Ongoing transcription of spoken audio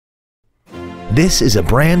This is a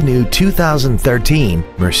brand new 2013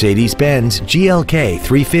 Mercedes-Benz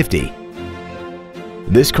GLK350.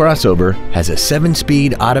 This crossover has a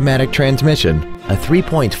 7-speed automatic transmission, a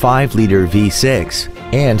 3.5-liter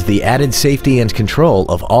V6, and the added safety and control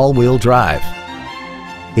of all-wheel drive.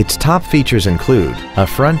 Its top features include a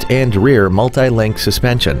front and rear multi-link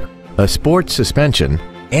suspension, a sports suspension,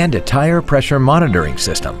 and a tire pressure monitoring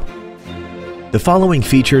system. The following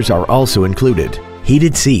features are also included: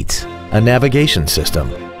 heated seats, a navigation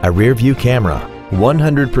system, a rear-view camera,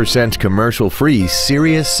 100% commercial-free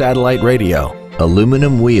Sirius satellite radio,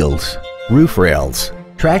 aluminum wheels, roof rails,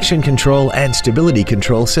 traction control and stability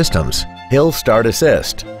control systems, hill start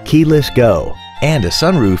assist, keyless go, and a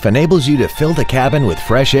sunroof enables you to fill the cabin with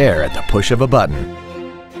fresh air at the push of a button.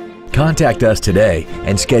 Contact us today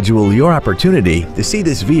and schedule your opportunity to see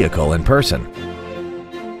this vehicle in person.